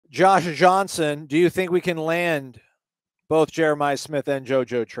Josh Johnson, do you think we can land both Jeremiah Smith and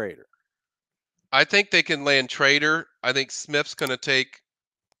JoJo Trader? I think they can land Trader. I think Smith's going to take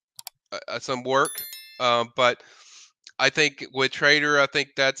some work, but I think with Trader, I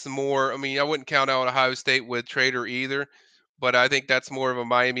think that's more. I mean, I wouldn't count out Ohio State with Trader either, but I think that's more of a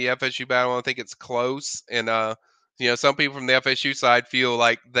Miami FSU battle. I think it's close, and some people from the FSU side feel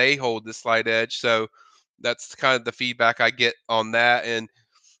like they hold the slight edge. So that's kind of the feedback I get on that. And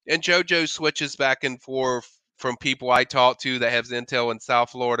JoJo switches back and forth from people I talk to that has intel in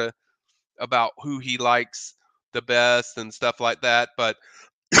South Florida about who he likes the best and stuff like that. But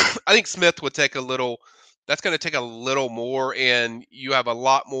I think Smith would take a little. That's going to take a little more, and you have a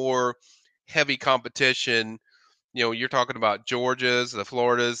lot more heavy competition. You're talking about Georgia's, the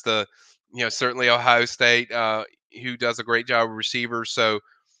Floridas, certainly Ohio State, who does a great job with receivers. So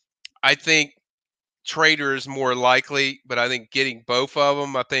I think Trader is more likely, but I think getting both of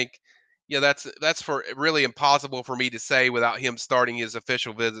them, I think, that's for really impossible for me to say without him starting his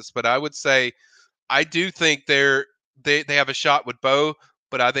official visits. But I would say I do think they have a shot with Bo,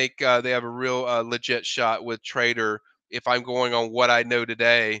 but I think they have a real legit shot with Trader. If I'm going on what I know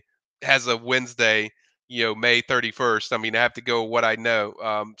today, as of Wednesday, May 31st. I mean, I have to go what I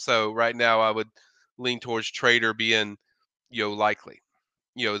know. So right now, I would lean towards Trader being, likely.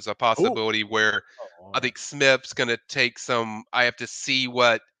 It's a Ooh. possibility where I think Smith's going to take some. I got to see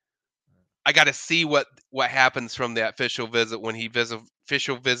what happens from the official visit when he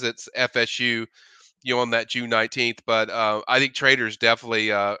official visits FSU on that June 19th. But I think Trader's definitely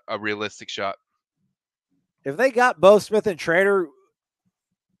a realistic shot. If they got both Smith and Trader,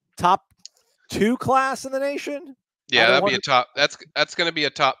 top 2 class in the nation. Yeah, that'd be a top. That's going to be a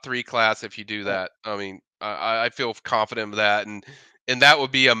top 3 class if you do that. I mean, I feel confident with that, and that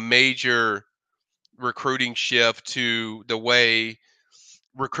would be a major recruiting shift to the way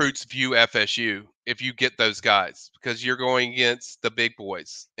recruits view FSU if you get those guys, because you're going against the big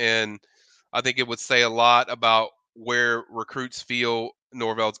boys, and I think it would say a lot about where recruits feel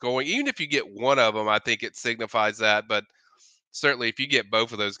Norvell's going. Even if you get one of them, I think it signifies that. But certainly, if you get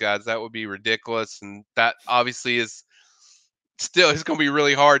both of those guys, that would be ridiculous, and that obviously is still it's going to be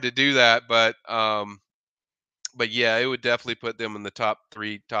really hard to do that. But yeah, it would definitely put them in the top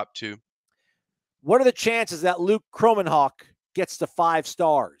 3, top 2. What are the chances that Luke Kromenhoek gets to 5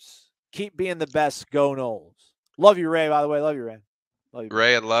 stars? Keep being the best. Go Noles. Love you, Ray, by the way. Love you, Ray. Love you,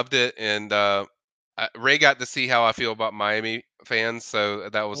 Ray, I loved it. And Ray got to see how I feel about Miami fans. So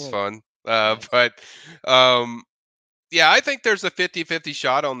that was fun. Nice. But um, yeah, I think there's a 50-50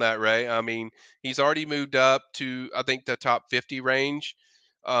 shot on that, Ray. I mean, he's already moved up to, I think, the top 50 range.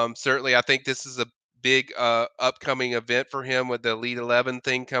 Certainly, I think this is a big upcoming event for him with the Elite 11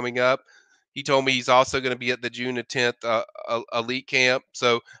 thing coming up. He told me he's also going to be at the June 10th elite camp.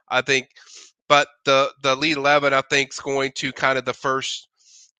 So I think, but the Elite 11, I think, is going to kind of the first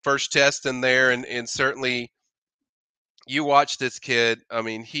test in there, and certainly you watch this kid. I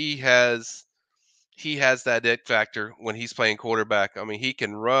mean, he has that it factor when he's playing quarterback. I mean, he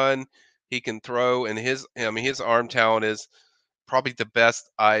can run, he can throw, and his arm talent is probably the best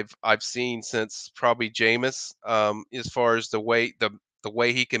I've seen since probably Jameis. As far as the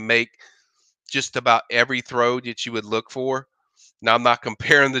way he can make just about every throw that you would look for. Now I'm not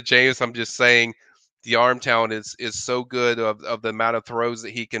comparing to James. I'm just saying the arm talent is so good of the amount of throws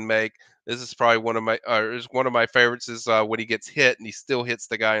that he can make. This is probably one of my favorites is when he gets hit and he still hits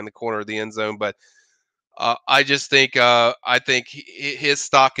the guy in the corner of the end zone. But I just think his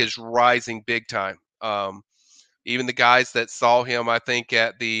stock is rising big time. Even the guys that saw him, I think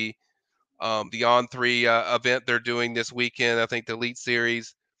at the On3 event they're doing this weekend, I think the Elite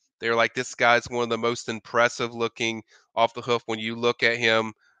Series, they're like, this guy's one of the most impressive looking off the hoof when you look at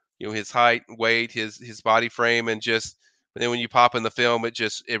him, his height, weight, his body frame, and then when you pop in the film,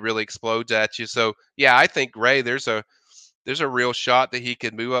 it really explodes at you. So yeah, I think Ray, there's a real shot that he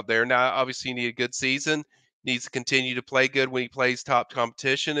could move up there. Now, obviously, you need a good season, needs to continue to play good when he plays top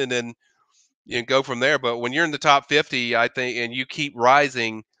competition, and then go from there. But when you're in the top 50, I think, and you keep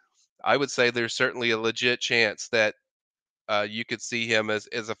rising, I would say there's certainly a legit chance that you could see him as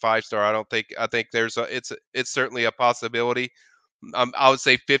a 5-star. I think it's certainly a possibility. I would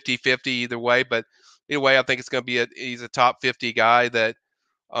say 50-50 either way, but either way, I think it's going to be he's a top 50 guy that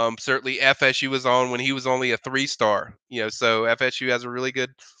certainly FSU was on when he was only a 3-star. So FSU has a really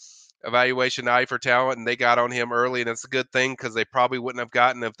good evaluation eye for talent, and they got on him early, and it's a good thing because they probably wouldn't have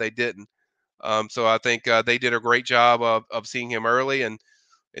gotten if they didn't. So I think they did a great job of seeing him early, and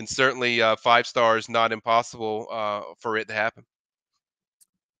certainly 5 stars not impossible for it to happen.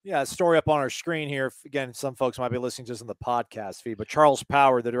 Yeah, a story up on our screen here. Again, some folks might be listening just on the podcast feed, but Charles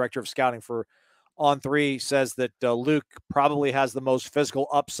Power, the director of scouting for On3, says that Luke probably has the most physical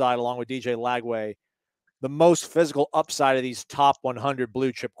upside, along with DJ Lagway, the most physical upside of these top 100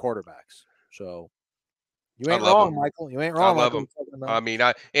 blue chip quarterbacks. So you I ain't love him. wrong, Michael. You ain't I wrong, love Michael. him. I mean,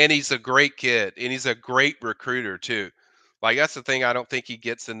 and he's a great kid, and he's a great recruiter too. Like that's the thing I don't think he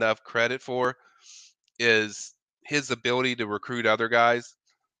gets enough credit for is his ability to recruit other guys.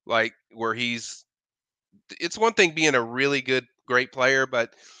 Like where it's one thing being a really good, great player,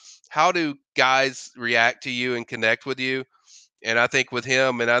 but how do guys react to you and connect with you? And I think with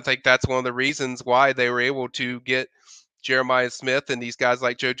him, and I think that's one of the reasons why they were able to get Jeremiah Smith and these guys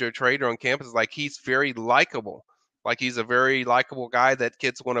like JoJo Trader on campus. Like he's very likable. Like he's a very likable guy that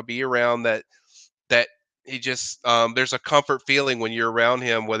kids want to be around. That he just there's a comfort feeling when you're around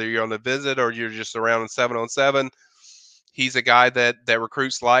him, whether you're on a visit or you're just around in 7-on-7. He's a guy that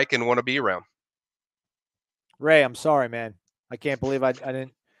recruits like and want to be around. Ray, I'm sorry, man. I can't believe I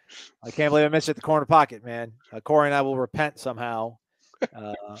didn't. I can't believe I missed it at the corner pocket, man. Corey and I will repent somehow.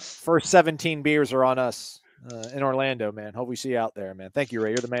 First 17 beers are on us in Orlando, man. Hope we see you out there, man. Thank you, Ray.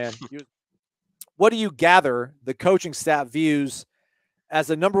 You're the man. What do you gather the coaching staff views as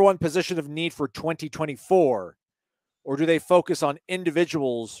the number one position of need for 2024, or do they focus on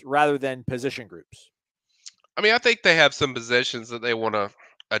individuals rather than position groups? I mean, I think they have some positions that they want to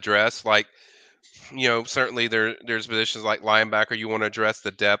address. Like, certainly there's positions like linebacker. You want to address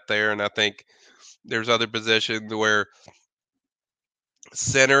the depth there, and I think there's other positions where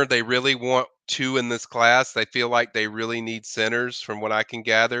center they really want two in this class. They feel like they really need centers, from what I can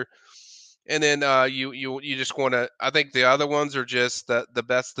gather. And then you just want to. I think the other ones are just the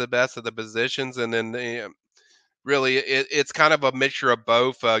best of the positions, and then really it's kind of a mixture of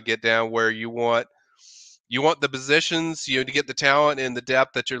both. Get down where you want the positions, to get the talent and the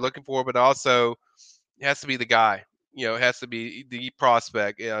depth that you're looking for, but also it has to be the guy. It has to be the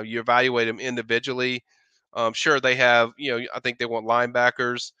prospect. You evaluate them individually. Sure, they have. I think they want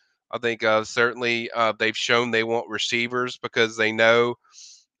linebackers. I think certainly they've shown they want receivers because they know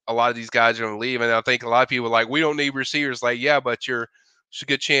a lot of these guys are going to leave. And I think a lot of people are like, we don't need receivers. Like, yeah, but it's a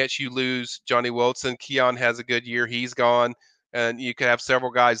good chance you lose Johnny Wilson. Keon has a good year. He's gone. And you could have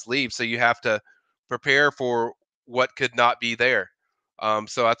several guys leave. So you have to prepare for what could not be there.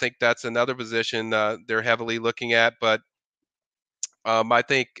 So I think that's another position they're heavily looking at. But I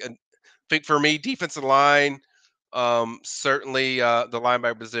think for me, defensive line, certainly the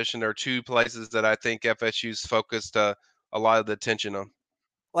linebacker position are two places that I think FSU's focused a lot of the attention on.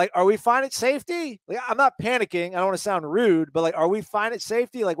 Like, are we fine at safety? Like, I'm not panicking. I don't want to sound rude, but like, are we fine at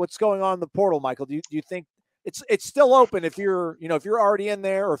safety? Like, what's going on in the portal, Michael? Do you think it's still open if you're if you're already in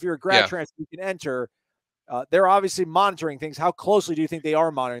there, or if you're a grad transfer, you can enter. They're obviously monitoring things. How closely do you think they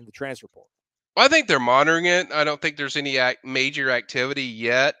are monitoring the transfer portal? Well, I think they're monitoring it. I don't think there's any major activity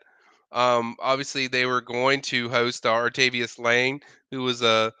yet. Obviously, they were going to host Artavius Lane, who was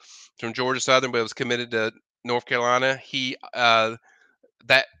from Georgia Southern, but was committed to North Carolina. He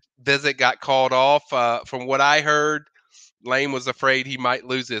that visit got called off. From what I heard, Lane was afraid he might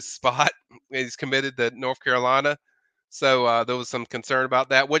lose his spot. He's committed to North Carolina, so there was some concern about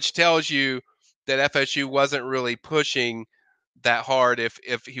that, which tells you that FSU wasn't really pushing that hard if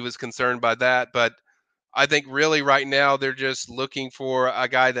he was concerned by that. But I think really right now they're just looking for a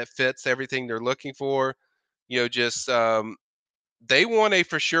guy that fits everything they're looking for. Just they want a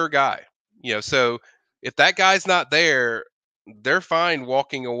for sure guy. So if that guy's not there, they're fine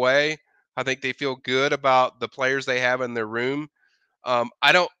walking away. I think they feel good about the players they have in their room.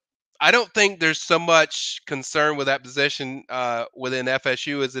 I don't think there's so much concern with that position within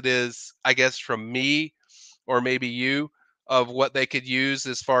FSU as it is, I guess, from me or maybe you, of what they could use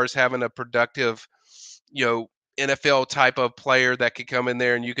as far as having a productive, NFL type of player that could come in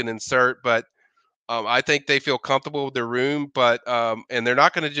there and you can insert. But I think they feel comfortable with their room, but and they're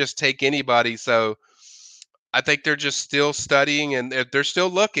not going to just take anybody. So I think they're just still studying and they're still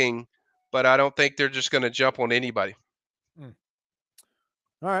looking, but I don't think they're just going to jump on anybody. All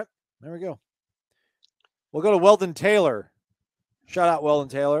right, there we go. We'll go to Weldon Taylor. Shout out Weldon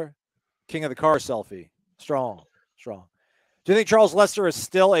Taylor, king of the car selfie. Strong. Do you think Charles Lester is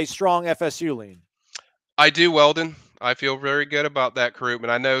still a strong FSU lean? I do, Weldon. I feel very good about that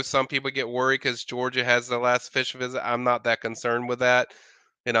recruitment. I know some people get worried because Georgia has the last official visit. I'm not that concerned with that,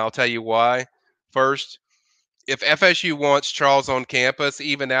 and I'll tell you why. First, if FSU wants Charles on campus,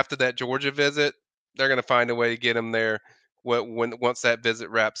 even after that Georgia visit, they're going to find a way to get him there once that visit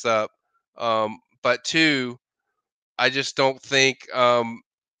wraps up. But two, I just don't think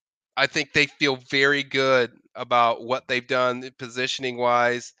I think they feel very good about what they've done positioning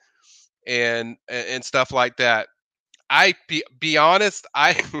wise and stuff like that. Be honest,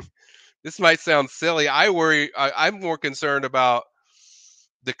 I this might sound silly. I'm more concerned about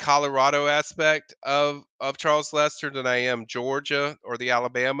the Colorado aspect of Charles Lester than I am Georgia or the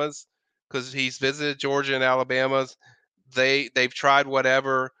Alabamas, because he's visited Georgia and Alabama's. They've tried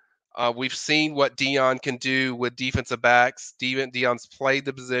whatever. We've seen what Dion can do with defensive backs. Dion's played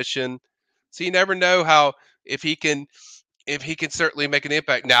the position, so you never know how if he can certainly make an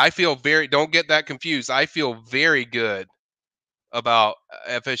impact. Now I feel very don't get that confused. I feel very good about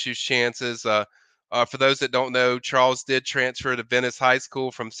FSU's chances. For those that don't know, Charles did transfer to Venice High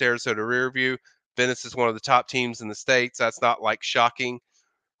School from Sarasota Rearview. Venice is one of the top teams in the states. That's not like shocking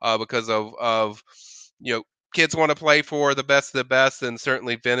because of kids want to play for the best of the best, and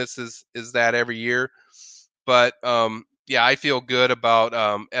certainly Venice is that every year. But yeah, I feel good about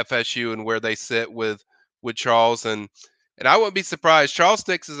FSU and where they sit with Charles and I wouldn't be surprised. Charles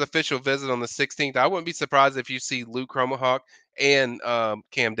takes his official visit on the 16th. I wouldn't be surprised if you see Luke Cromahawk and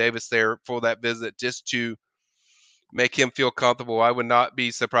Cam Davis there for that visit just to make him feel comfortable. I would not be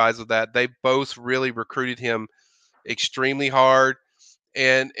surprised with that. They both really recruited him extremely hard,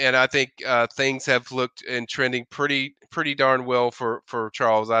 and I think things have looked and trending pretty darn well for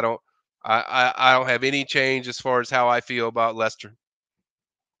Charles. I don't have any change as far as how I feel about Lester.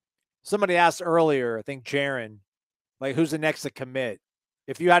 Somebody asked earlier, I think Jaron, like who's the next to commit?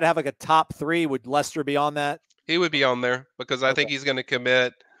 If you had to have like a top 3, would Lester be on that? He would be on there because I Okay. think he's going to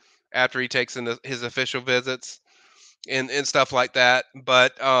commit after he takes in his official visits and stuff like that.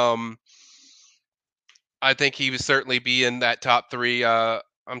 But I think he would certainly be in that top 3.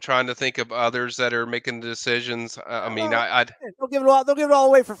 I'm trying to think of others that are making the decisions. I mean, Well, I'd they'll give it all. They'll give it all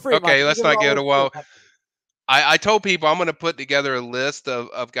away for free, Mike. okay. They'll Let's give it not all give away it a for free. while. I told people I'm going to put together a list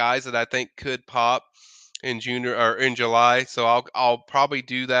of guys that I think could pop in June or in July. So I'll probably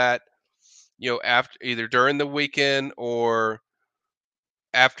do that, after either during the weekend or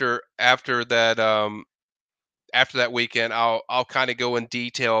after that after that weekend. I'll kind of go in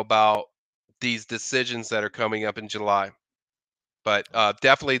detail about these decisions that are coming up in July. But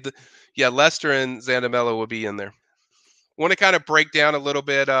definitely, yeah, Lester and Zandamello will be in there. Want to kind of break down a little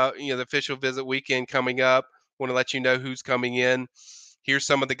bit, the official visit weekend coming up. Want to let you know who's coming in. Here's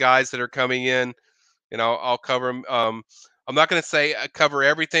some of the guys that are coming in, and I'll cover them. I'm not going to say cover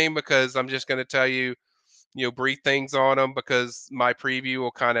everything because I'm just going to tell you, brief things on them because my preview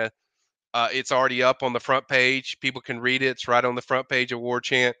will kind of, it's already up on the front page. People can read it. It's right on the front page of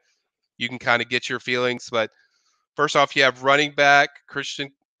Warchant. You can kind of get your feelings. But first off, you have running back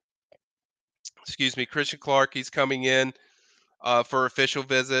Christian Clark. He's coming in for official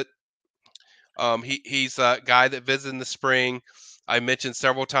visit. He's a guy that visited in the spring. I mentioned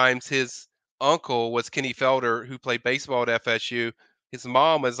several times his uncle was Kenny Felder, who played baseball at FSU. His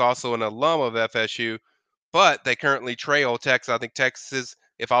mom is also an alum of FSU, but they currently trail Texas. I think Texas,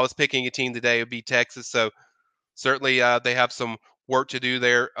 if I was picking a team today, it would be Texas. So certainly they have some work to do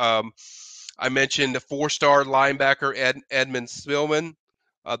there. I mentioned the 4-star linebacker Edmund Spillman.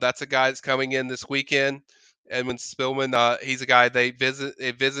 That's a guy that's coming in this weekend. Edmund Spillman, he's a guy they visit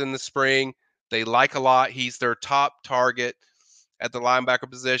in the spring. They like a lot. He's their top target at the linebacker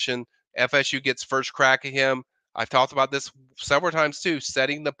position. FSU gets first crack at him. I've talked about this several times too,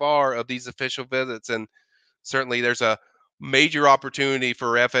 setting the bar of these official visits. And certainly there's a major opportunity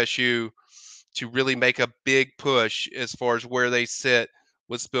for FSU to really make a big push as far as where they sit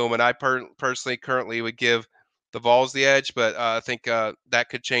with Spillman. I personally currently would give the Vols the edge, but I think that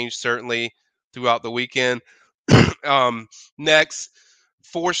could change certainly throughout the weekend. Next,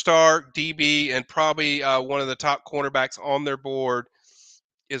 4-star DB and probably one of the top cornerbacks on their board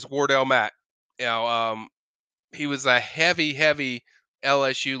is Wardell Mack. He was a heavy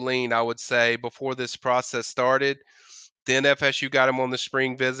LSU lean, I would say, before this process started. Then FSU got him on the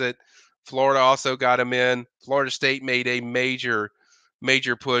spring visit. Florida also got him in. Florida State made a major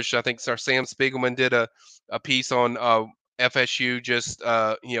push. I think Sam Spiegelman did a piece on FSU, just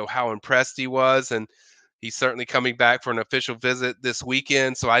how impressed he was, and he's certainly coming back for an official visit this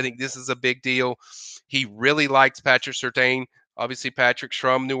weekend. So I think this is a big deal. He really likes Patrick Surtain. Obviously, Patrick's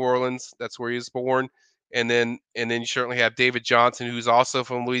from New Orleans. That's where he was born. And then you certainly have David Johnson, who's also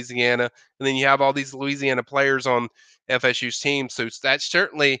from Louisiana. And then you have all these Louisiana players on FSU's team. So that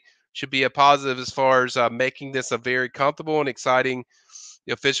certainly should be a positive as far as making this a very comfortable and exciting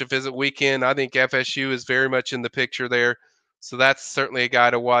official visit weekend. I think FSU is very much in the picture there. So that's certainly a guy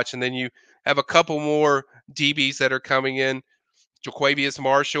to watch. And then you have a couple more DBs that are coming in. Jaquavius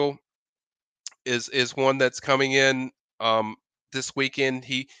Marshall is one that's coming in. this weekend.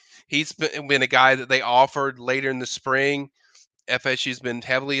 He's been a guy that they offered later in the spring. FSU's been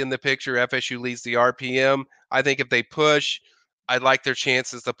heavily in the picture. FSU leads the RPM. I think if they push, I like their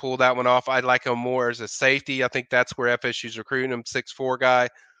chances to pull that one off. I'd like him more as a safety. I think that's where FSU's recruiting him, 6'4" guy.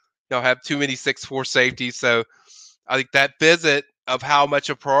 Don't have too many 6'4" safeties, so I think that visit of how much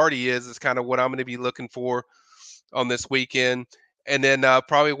a priority he is kind of what I'm going to be looking for on this weekend. And then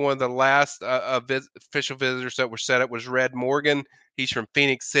probably one of the last official visitors that were set up was Red Morgan. He's from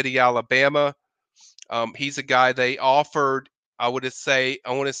Phoenix City, Alabama. He's a guy they offered. I want to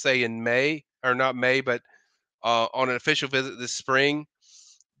say in May, or not May, but on an official visit this spring.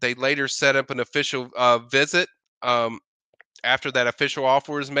 They later set up an official visit after that official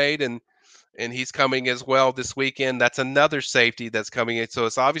offer was made, and he's coming as well this weekend. That's another safety that's coming in. So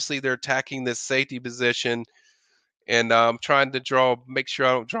it's obviously they're attacking this safety position, and I'm trying to make sure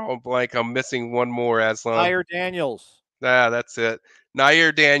I don't draw a blank. I'm missing one more, Aslan. Nair Daniels. That's it.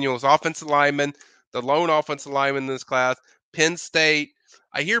 Nair Daniels, offensive lineman, the lone offensive lineman in this class. Penn State.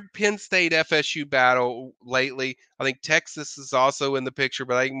 I hear Penn State FSU battle lately. I think Texas is also in the picture,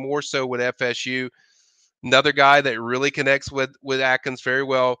 but I think more so with FSU. Another guy that really connects with Atkins very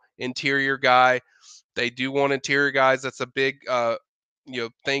well. Interior guy. They do want interior guys. That's a big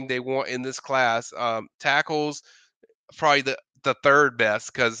thing they want in this class. Tackles probably the third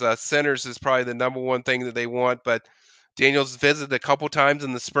best, because centers is probably the number one thing that they want. But Daniels visited a couple times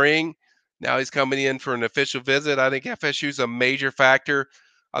in the spring. Now he's coming in for an official visit. I think FSU's a major factor.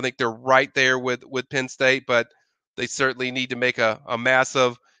 I think they're right there with Penn State, but they certainly need to make a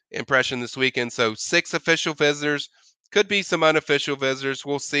massive impression this weekend. So 6 official visitors, could be some unofficial visitors.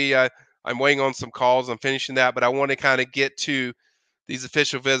 We'll see. I'm waiting on some calls. I'm finishing that, but I want to kind of get to these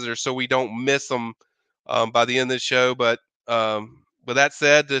official visitors so we don't miss them by the end of the show. But with that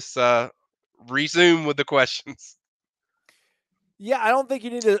said, just resume with the questions. Yeah, I don't think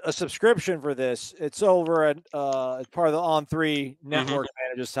you need a subscription for this. It's over at as part of the On3 network,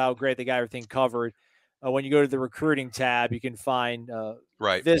 man. Just how great they got everything covered. When you go to the recruiting tab, you can find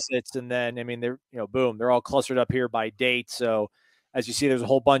Right. visits, and then I mean they're boom, they're all clustered up here by date. So as you see, there's a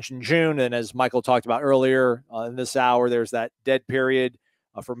whole bunch in June, and as Michael talked about earlier in this hour, there's that dead period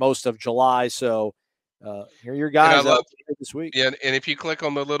for most of July. So here are your guys out this week. Yeah, and if you click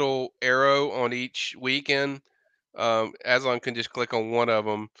on the little arrow on each weekend, Aslan can just click on one of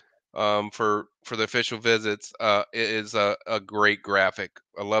them for the official visits. It is a great graphic.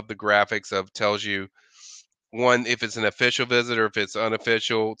 I love the graphics of tells you one if it's an official visit or if it's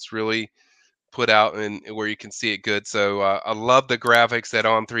unofficial. It's really put out and where you can see it good. So I love the graphics that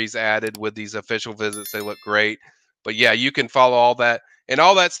On3's added with these official visits. They look great. But yeah, you can follow all that, and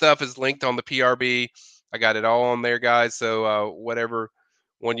all that stuff is linked on the PRB. I got it all on there, guys. So whatever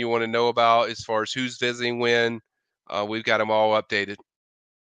one you want to know about as far as who's visiting when, we've got them all updated.